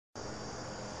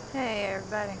Hey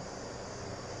everybody,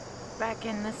 back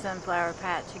in the sunflower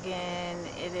patch again.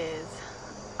 It is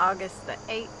August the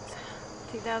 8th,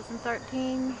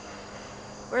 2013.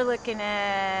 We're looking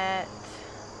at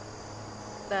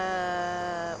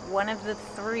one of the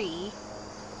 3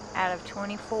 out of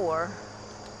 24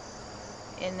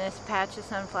 in this patch of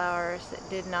sunflowers that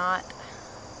did not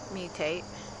mutate.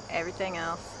 Everything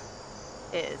else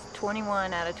is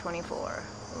 21 out of 24.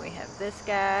 We have this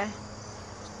guy.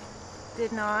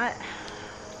 Did not.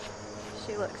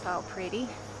 She looks all pretty.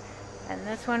 And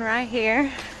this one right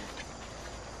here,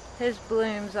 his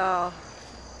bloom's all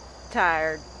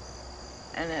tired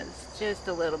and it's just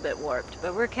a little bit warped,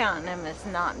 but we're counting him as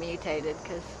not mutated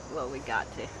because, well, we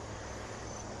got to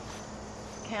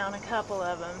count a couple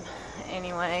of them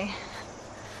anyway.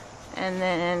 And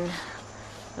then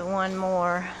the one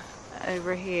more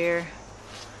over here,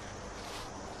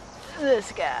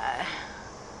 this guy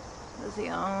was the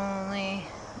only,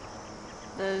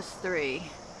 those 3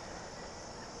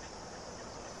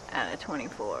 out of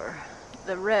 24.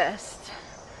 The rest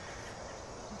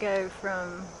go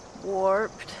from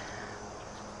warped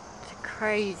to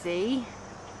crazy.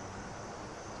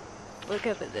 Look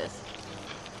up at this.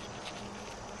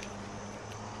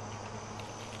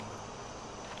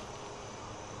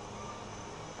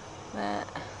 That,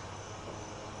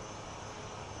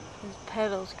 his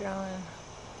petals growing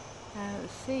out of the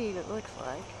seed, it looks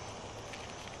like.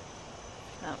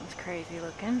 That one's crazy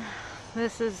looking.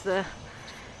 This is the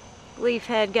leaf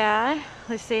head guy.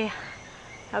 Let's see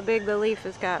how big the leaf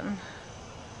has gotten.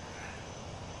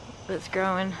 That's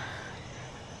growing.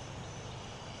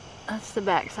 That's the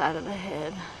back side of the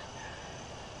head.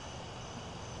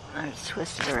 It's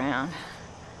twisted around.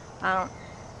 I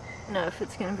don't know if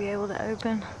it's going to be able to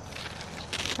open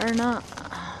or not.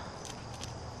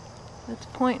 It's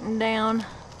pointing down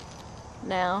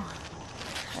now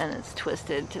and it's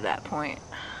twisted to that point.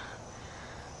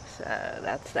 So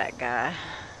that's that guy.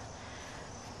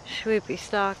 Swoopy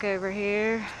stalk over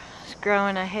here. It's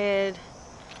growing a head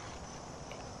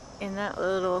in that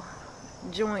little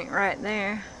joint right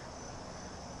there.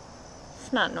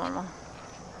 It's not normal.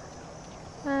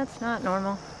 That's not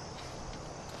normal.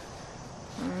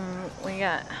 We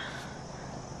got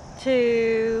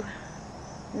 2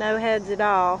 no heads at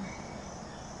all.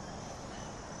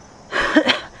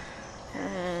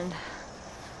 And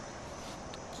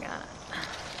got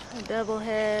a double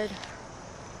head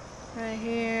right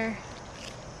here.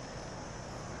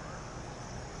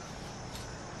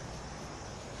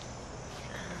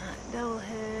 Double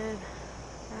head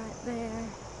right there,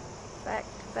 back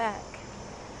to back.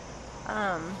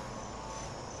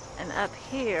 And up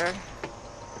here,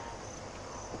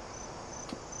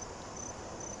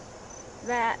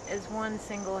 that is one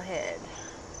single head.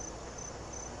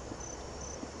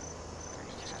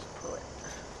 Let's try to pull it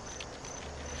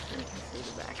so you can see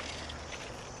the back.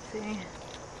 See,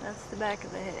 that's the back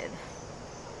of the head.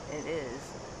 It is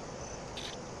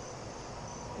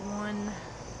one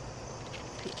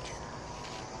piece.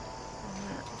 And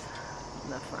that's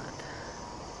the front.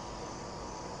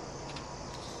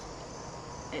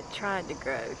 It tried to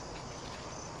grow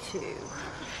 2,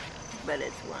 but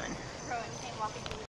it's 1.